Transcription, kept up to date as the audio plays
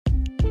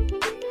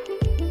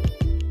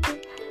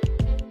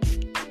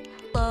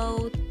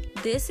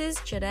This is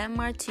Jedet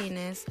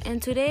Martinez,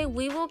 and today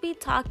we will be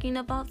talking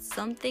about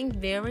something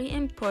very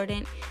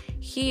important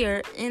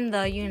here in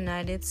the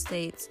United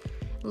States.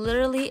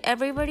 Literally,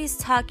 everybody's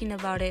talking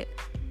about it.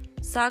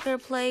 Soccer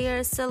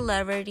players,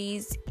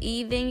 celebrities,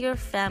 even your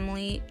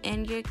family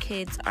and your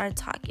kids are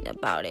talking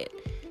about it.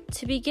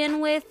 To begin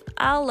with,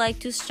 I'd like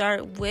to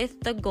start with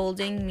the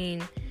golden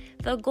mean.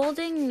 The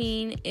golden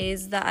mean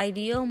is the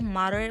ideal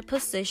moderate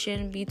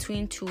position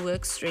between two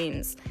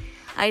extremes.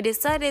 I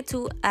decided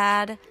to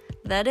add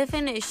the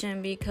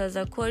definition because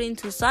according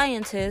to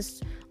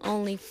scientists,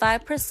 only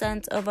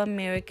 5% of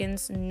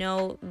Americans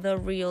know the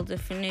real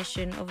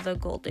definition of the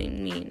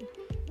golden mean.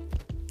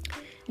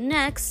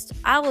 Next,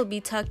 I will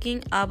be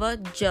talking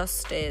about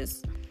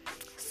justice.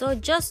 So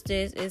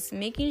justice is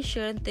making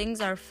sure things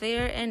are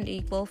fair and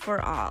equal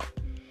for all.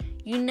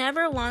 You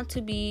never want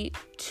to be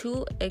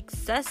too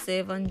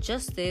excessive on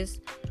justice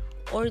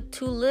or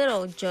too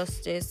little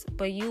justice,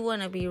 but you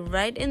want to be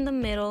right in the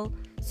middle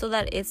so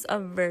that it's a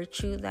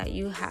virtue that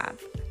you have.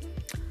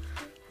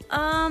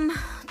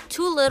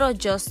 Too little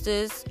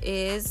justice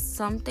is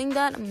something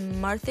that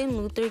Martin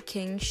Luther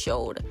King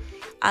showed.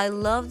 I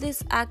love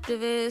this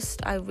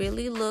activist. I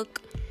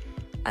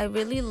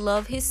really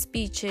love his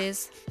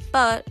speeches,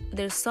 but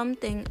there's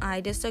something I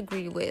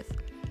disagree with.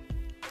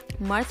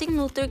 Martin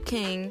Luther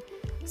King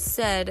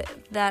said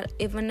that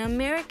if an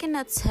American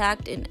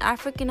attacked an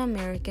African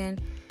American,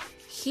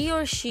 he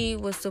or she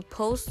was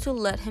supposed to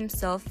let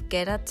himself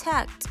get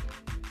attacked.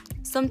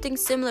 Something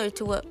similar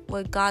to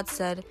what God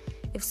said,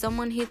 if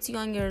someone hits you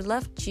on your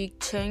left cheek,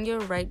 turn your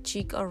right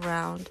cheek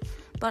around.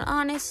 But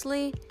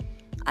honestly,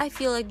 I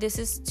feel like this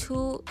is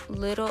too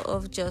little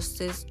of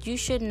justice. You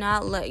should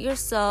not let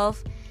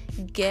yourself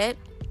get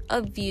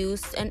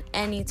abused in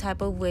any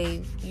type of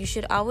way. You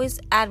should always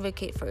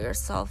advocate for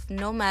yourself,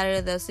 no matter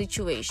the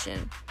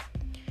situation.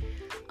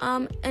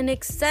 An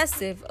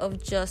excessive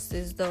of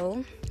justice,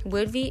 though,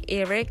 would be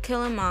Eric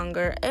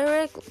Killmonger.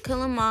 Eric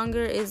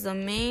Killmonger is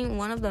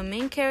one of the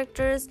main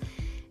characters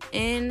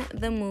in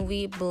the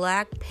movie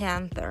Black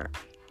Panther.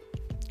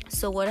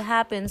 So what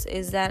happens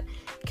is that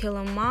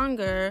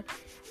Killmonger,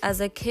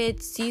 as a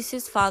kid, sees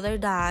his father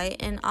die,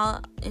 and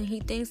he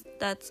thinks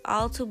that's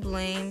all to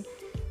blame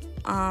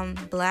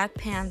Black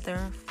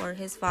Panther for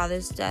his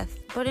father's death.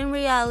 But in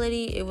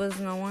reality, it was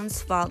no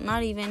one's fault,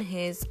 not even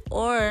his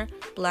or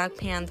Black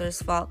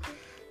Panther's fault.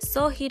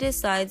 So he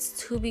decides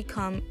to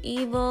become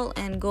evil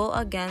and go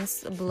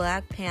against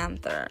Black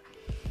Panther.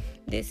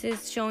 This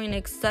is showing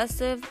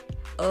excessive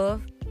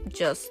of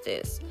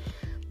justice.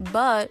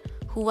 But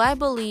who I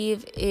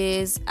believe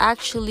is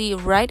actually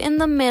right in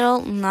the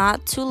middle,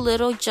 not too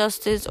little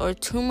justice or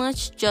too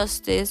much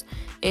justice,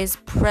 is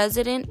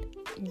President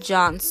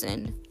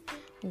Johnson.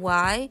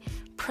 Why?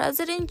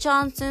 President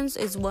Johnson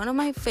is one of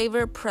my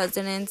favorite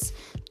presidents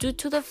due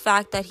to the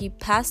fact that he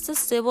passed the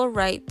Civil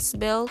Rights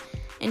Bill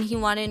and he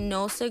wanted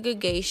no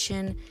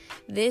segregation.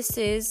 This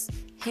is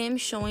him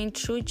showing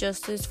true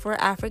justice for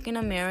African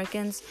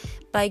Americans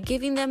by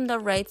giving them the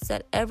rights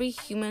that every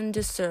human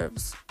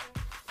deserves.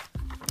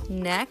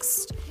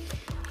 Next,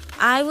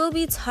 I will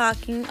be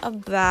talking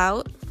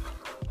about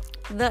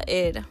the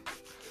id.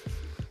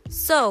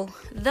 So,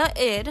 the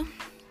id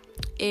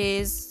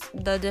is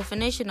the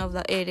definition of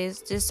the id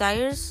is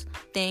desires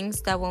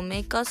things that will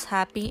make us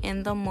happy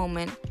in the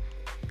moment.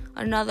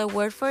 Another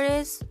word for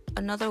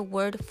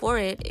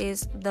it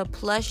is the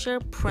pleasure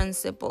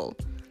principle.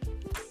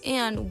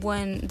 And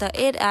when the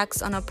id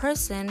acts on a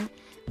person,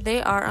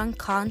 they are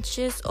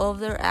unconscious of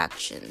their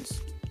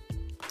actions.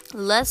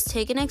 Let's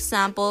take an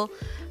example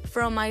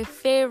from my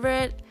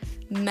favorite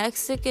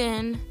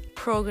Mexican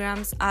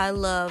programs I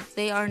love.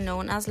 They are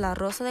known as La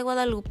Rosa de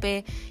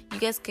Guadalupe. You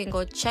guys can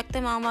go check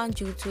them out on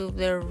YouTube.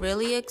 They're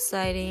really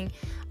exciting.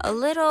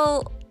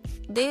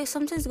 They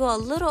sometimes go a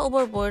little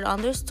overboard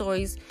on their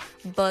stories,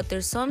 but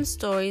there's some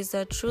stories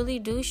that truly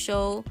do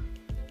show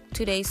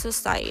today's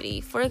society.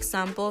 For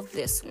example,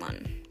 this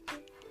one.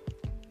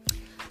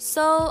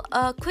 So,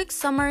 a quick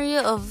summary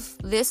of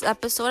this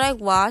episode I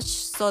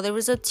watched. So, there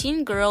was a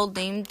teen girl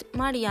named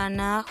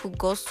Mariana who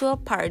goes to a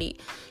party.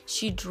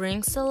 She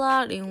drinks a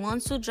lot and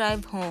wants to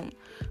drive home.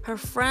 Her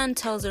friend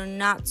tells her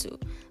not to,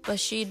 but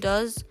she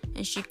does,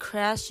 and she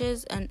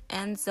crashes and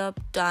ends up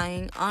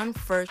dying,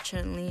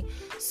 unfortunately.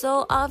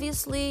 So,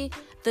 obviously,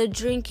 the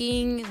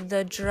drinking,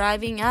 the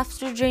driving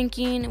after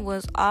drinking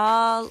was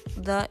all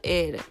the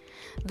id.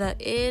 The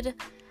id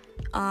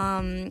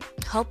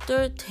helped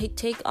her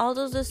take all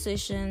those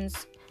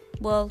decisions.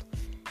 Well,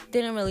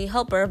 didn't really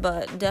help her,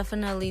 but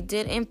definitely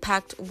did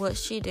impact what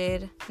she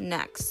did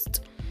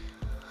next.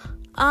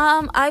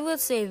 I would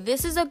say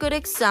this is a good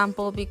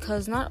example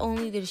because not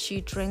only did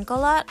she drink a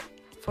lot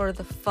for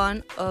the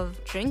fun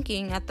of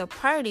drinking at the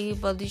party,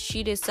 but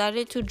she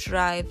decided to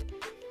drive.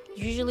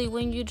 Usually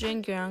when you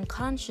drink, you're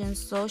unconscious,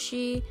 so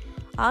she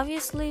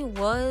obviously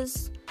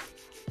was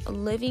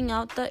living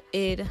out the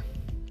id.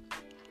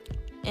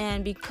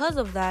 And because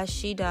of that,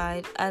 she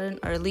died at an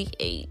early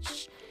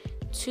age.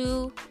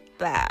 Too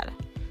bad.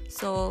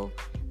 So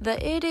The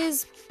it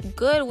is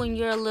good when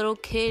you're a little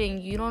kid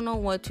and you don't know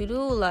what to do,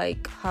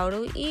 like how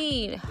to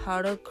eat,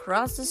 how to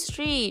cross the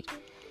street,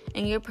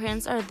 and your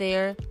parents are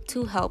there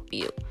to help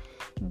you.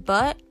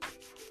 But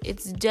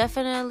it's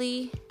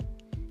definitely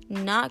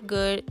not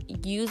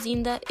good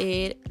using the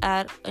it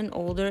at an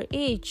older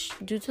age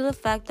due to the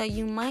fact that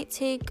you might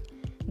take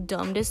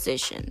dumb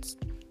decisions.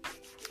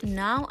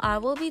 Now I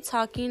will be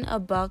talking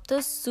about the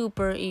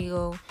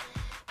superego,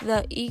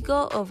 the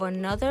ego of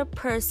another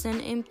person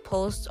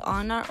imposed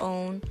on our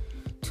own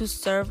to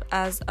serve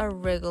as a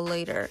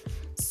regulator.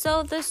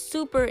 So the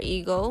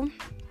superego,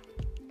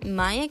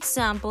 my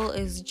example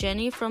is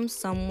Jenny from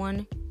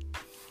Someone.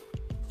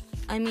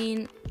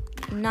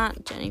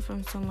 Not Jenny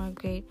from Somewhere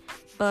Great,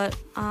 but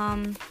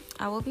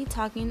I will be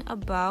talking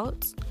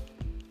about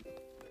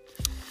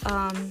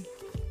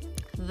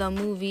the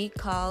movie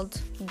called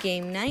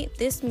Game Night.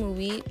 This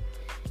movie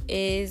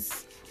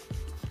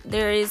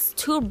there is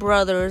two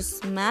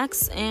brothers,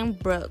 Max and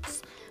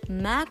Brooks.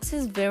 Max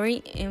is very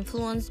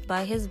influenced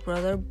by his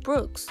brother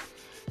Brooks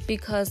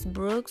because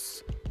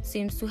Brooks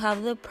seems to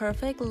have the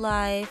perfect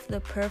life,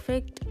 the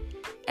perfect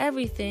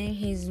everything.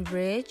 He's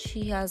rich,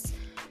 he has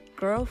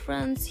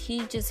girlfriends,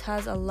 he just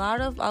has a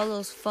lot of all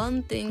those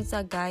fun things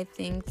that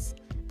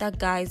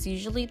guys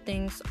usually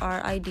thinks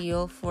are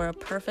ideal for a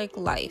perfect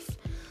life.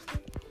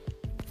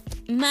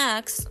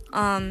 Max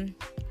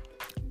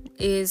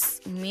is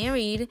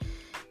married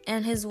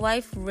and his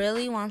wife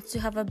really wants to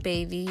have a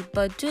baby,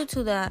 but due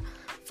to the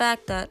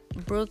fact that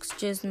Brooks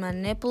just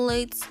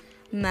manipulates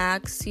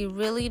Max, he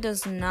really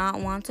does not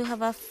want to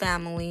have a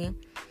family.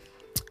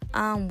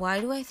 Why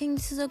do I think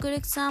this is a good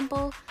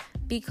example?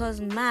 Because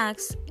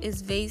Max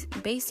is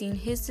basing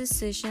his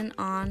decision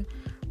on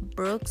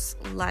Brooks'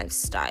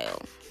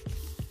 lifestyle.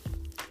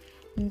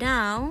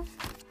 Now,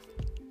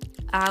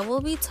 I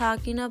will be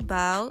talking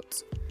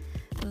about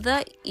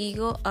the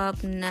ego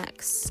up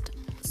next.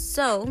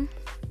 So,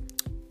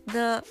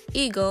 the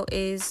ego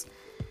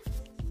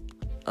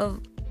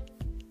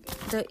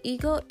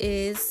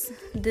is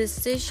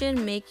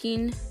decision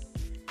making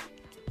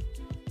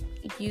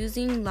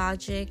using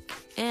logic,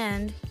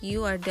 and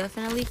you are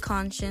definitely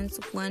conscious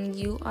when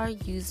you are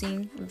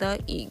using the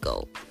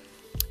ego.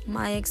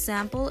 My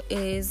example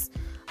is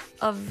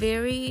a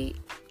very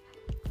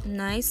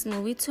nice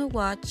movie to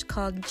watch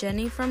called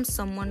Jenny from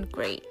Someone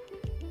Great.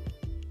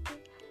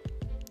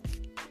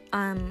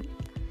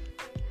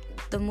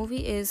 The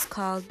movie is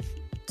called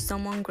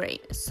Someone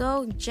Great.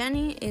 So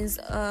Jenny is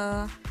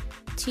a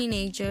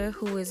teenager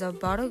who is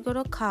about to go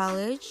to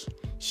college.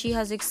 She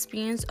has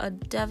experienced a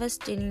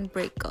devastating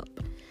breakup.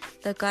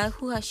 The guy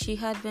she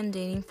had been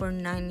dating for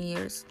 9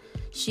 years.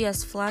 She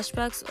has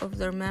flashbacks of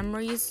their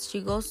memories.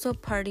 She goes to a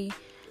party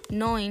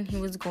knowing he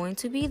was going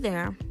to be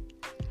there.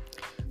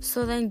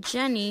 So then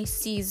Jenny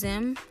sees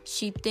him.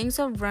 She thinks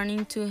of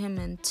running to him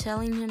and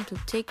telling him to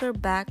take her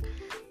back,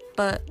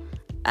 but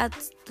at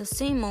the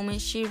same moment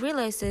she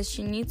realizes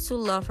she needs to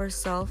love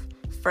herself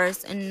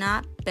first and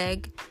not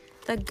beg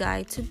the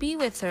guy to be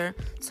with her.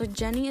 So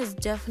Jenny is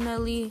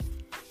definitely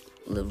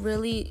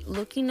really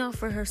looking out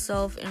for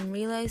herself and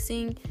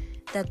realizing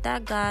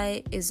that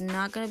guy is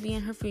not going to be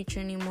in her future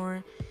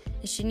anymore,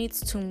 and she needs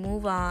to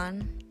move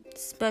on,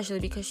 especially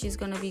because she's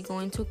going to be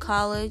going to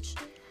college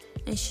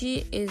and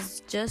she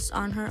is just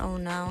on her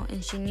own now,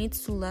 and she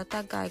needs to let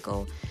that guy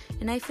go.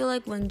 And I feel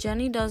like when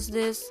Jenny does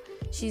this,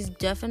 she's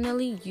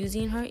definitely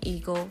using her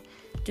ego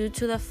due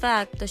to the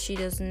fact that she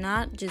does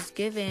not just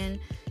give in.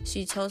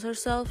 She tells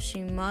herself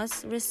she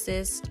must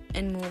resist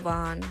and move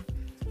on.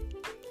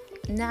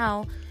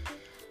 Now,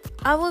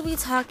 I will be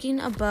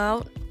talking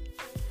about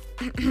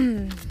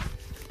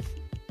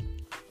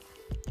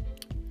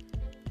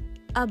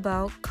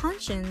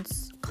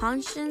conscience.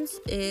 Conscience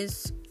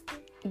is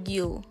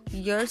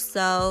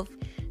yourself,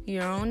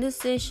 your own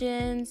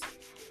decisions,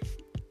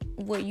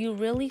 what you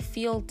really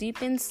feel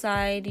deep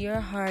inside your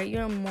heart,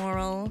 your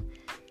moral.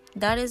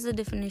 That is the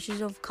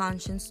definition of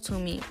conscience to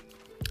me.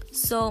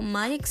 So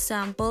my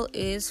example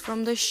is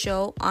from the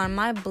show On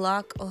My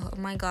Block. Oh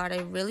my god, I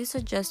really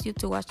suggest you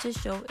to watch this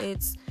show.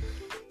 It's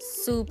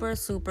super,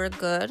 super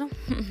good.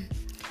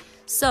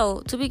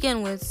 So to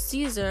begin with,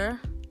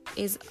 Caesar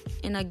is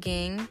in a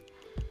gang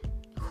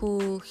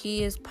who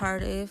he is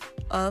part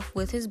of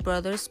with his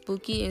brother.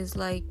 Spooky is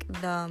like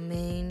the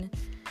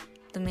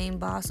main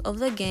boss of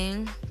the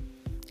gang.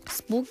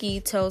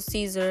 Spooky tells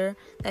Caesar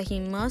that he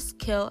must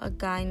kill a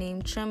guy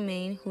named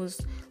Tremaine,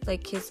 who's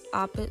like his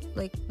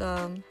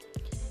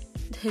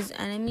his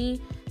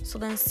enemy. So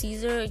then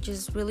Caesar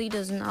just really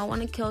does not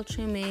want to kill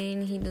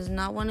Tremaine. He does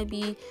not want to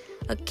be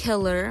a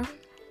killer.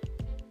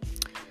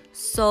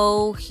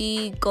 So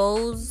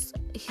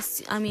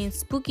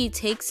Spooky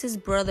takes his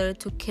brother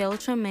to kill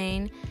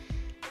Tremaine,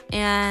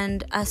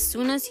 and as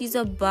soon as he's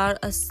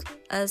about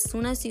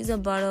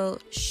to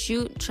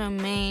shoot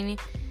Tremaine,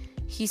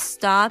 he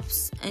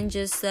stops and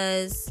just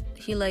says,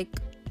 he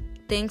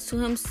thinks to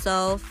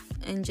himself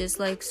and just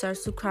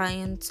starts to cry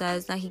and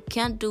says that he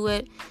can't do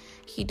it.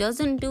 He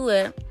doesn't do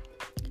it.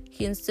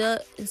 He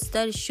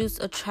instead shoots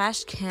a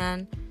trash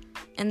can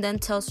and then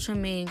tells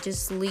Tremaine,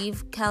 just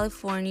leave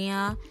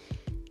California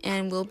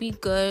and we'll be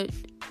good,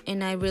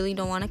 and I really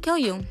don't want to kill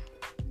you.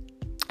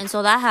 And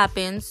so that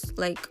happens.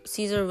 Like,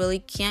 Caesar really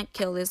can't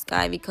kill this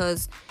guy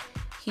because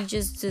he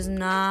just does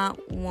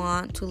not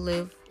want to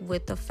live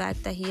with the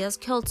fact that he has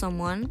killed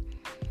someone.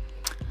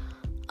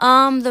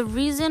 The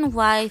reason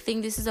why I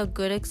think this is a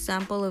good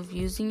example of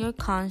using your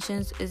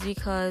conscience is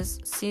because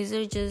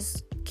Caesar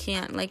just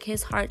can't. Like,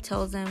 his heart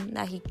tells him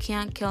that he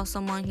can't kill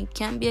someone. He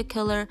can't be a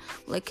killer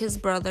like his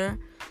brother.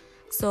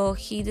 So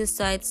he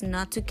decides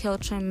not to kill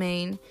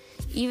Tremaine,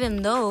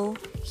 even though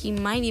he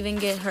might even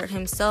get hurt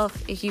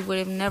himself if he would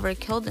have never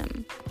killed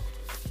him.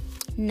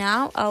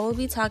 Now I will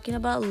be talking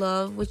about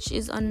love, which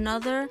is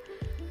another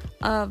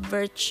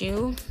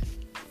virtue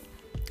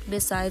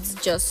besides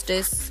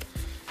justice.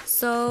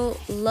 So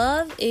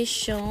love is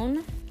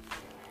shown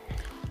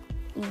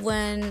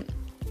when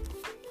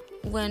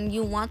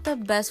you want the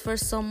best for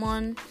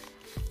someone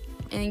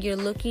and you're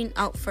looking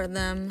out for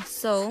them.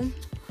 So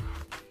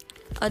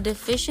a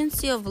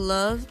deficiency of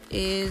love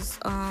is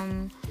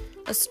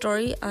a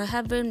story I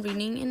have been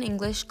reading in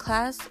English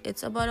class.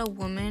 It's about a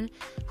woman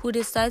who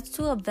decides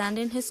to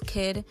abandon his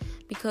kid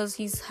because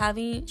she's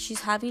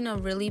having a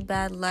really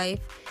bad life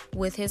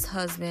with his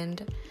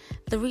husband.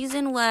 The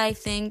reason why I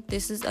think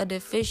this is a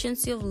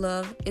deficiency of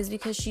love is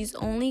because she's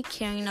only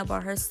caring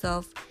about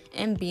herself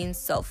and being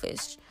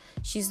selfish.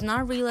 She's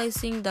not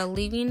realizing that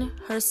leaving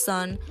her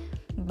son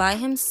by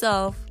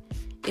himself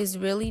is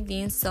really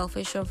being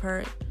selfish of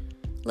her.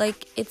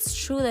 Like, it's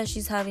true that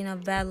she's having a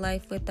bad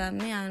life with that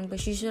man, but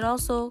she should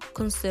also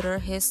consider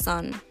his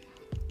son.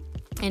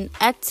 An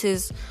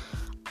axis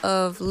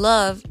of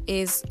love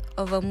is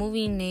of a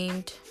movie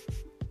named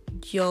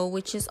Joe,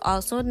 which is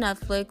also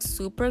Netflix,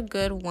 super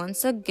good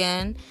once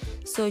again.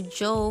 So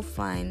Joe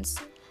finds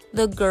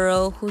the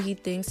girl who he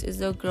thinks is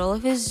the girl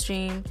of his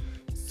dream,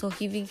 so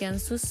he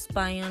begins to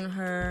spy on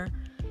her.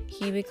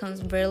 He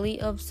becomes really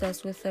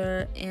obsessed with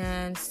her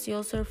and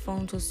steals her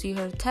phone to see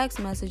her text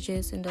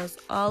messages and does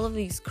all of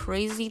these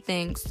crazy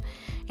things.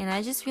 And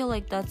I just feel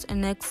like that's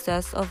an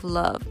excess of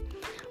love.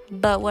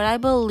 But what I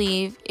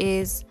believe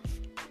is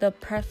the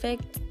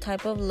perfect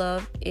type of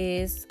love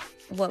is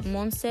what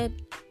Monse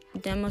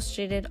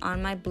demonstrated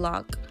on my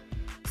blog.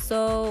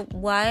 So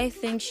why I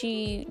think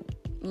she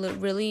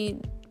really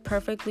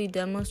perfectly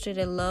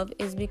demonstrated love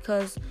is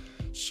because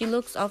she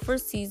looks out for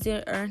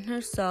Caesar and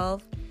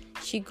herself.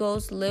 She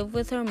goes live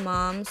with her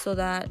mom so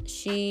that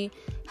she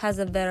has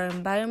a better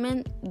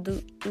environment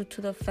due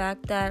to the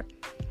fact that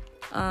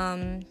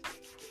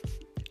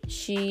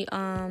she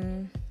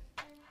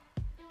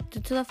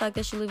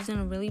lives in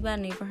a really bad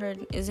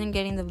neighborhood, isn't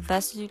getting the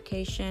best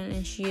education,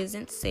 and she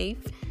isn't safe.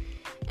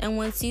 And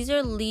when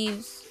Caesar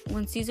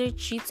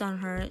cheats on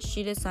her,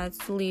 she decides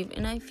to leave.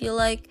 And I feel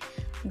like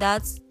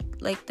that's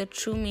like the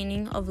true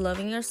meaning of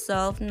loving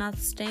yourself, not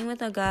staying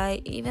with a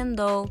guy even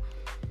though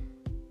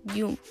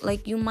you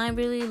might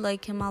really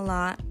like him a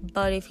lot,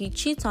 but if he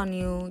cheats on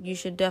you, you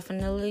should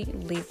definitely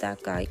leave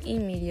that guy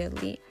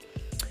immediately.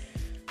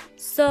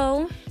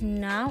 So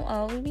now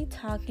I will be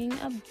talking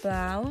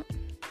about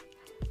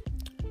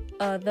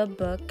the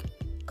book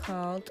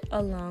called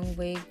A Long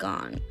Way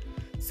Gone.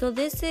 So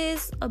this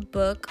is a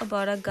book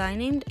about a guy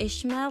named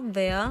Ishmael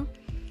Vea.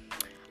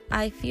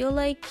 I feel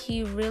like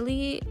he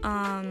really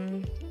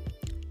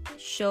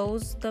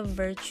shows the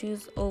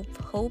virtues of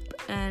hope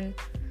and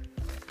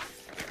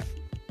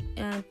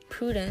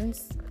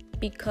prudence,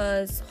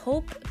 because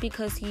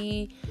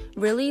he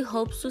really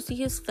hopes to see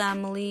his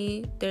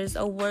family. There's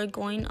a war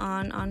going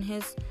on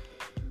his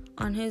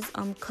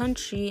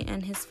country,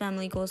 and his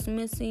family goes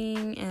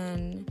missing,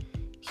 and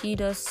he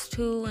does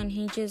too. And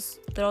he just,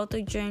 throughout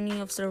the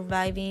journey of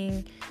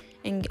surviving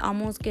and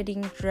almost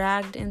getting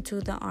dragged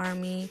into the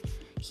army,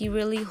 he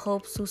really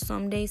hopes to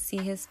someday see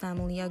his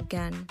family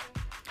again.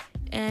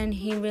 And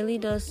he really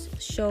does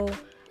show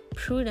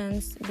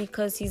prudence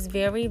because he's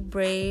very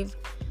brave.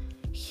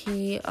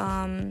 He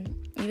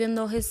even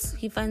though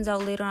he finds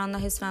out later on that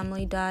his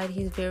family died,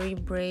 he's very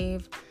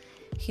brave.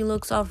 He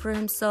looks out for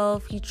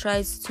himself.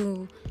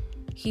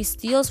 He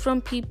steals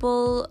from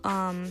people,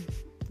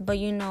 but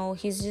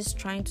he's just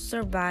trying to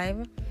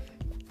survive.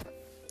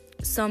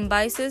 Some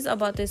biases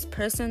about this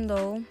person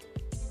though,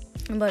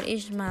 about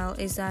Ishmael,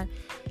 is that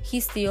he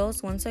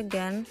steals once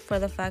again for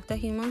the fact that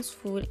he wants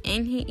food,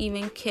 and he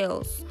even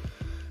kills.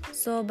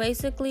 So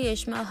basically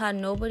Ishmael had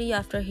nobody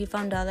after he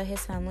found out that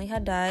his family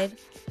had died.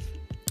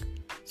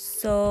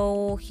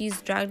 So he's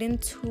dragged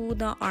into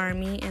the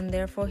army, and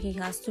therefore he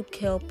has to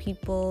kill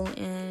people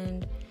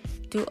and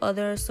do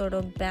other sort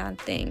of bad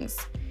things.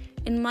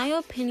 In my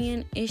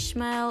opinion,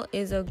 Ishmael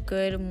is a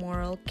good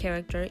moral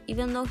character,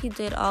 even though he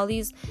did all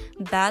these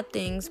bad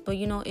things. But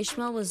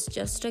Ishmael was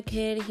just a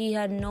kid. He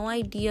had no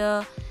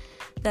idea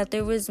that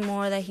there was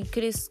more, that he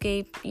could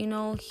escape.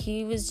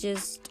 He was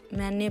just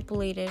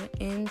manipulated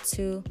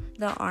into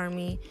the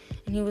army,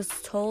 and he was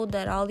told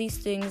that all these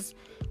things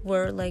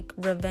were like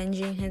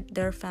revenging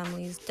their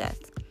family's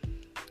death.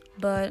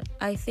 But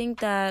I think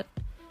that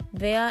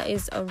Vea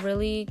is a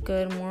really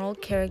good moral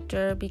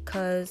character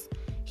because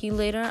He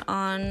later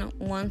on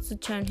wants to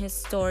turn his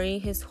story,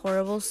 his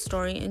horrible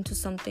story, into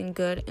something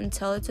good and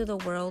tell it to the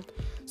world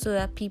so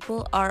that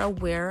people are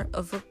aware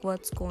of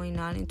what's going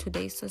on in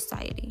today's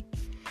society.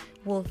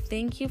 Well,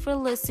 thank you for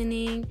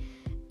listening,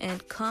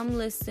 and come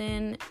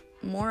listen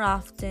more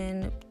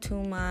often to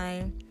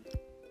my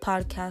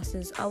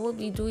podcasts. I will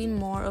be doing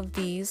more of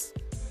these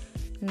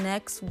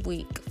next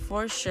week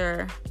for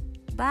sure.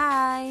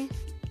 Bye.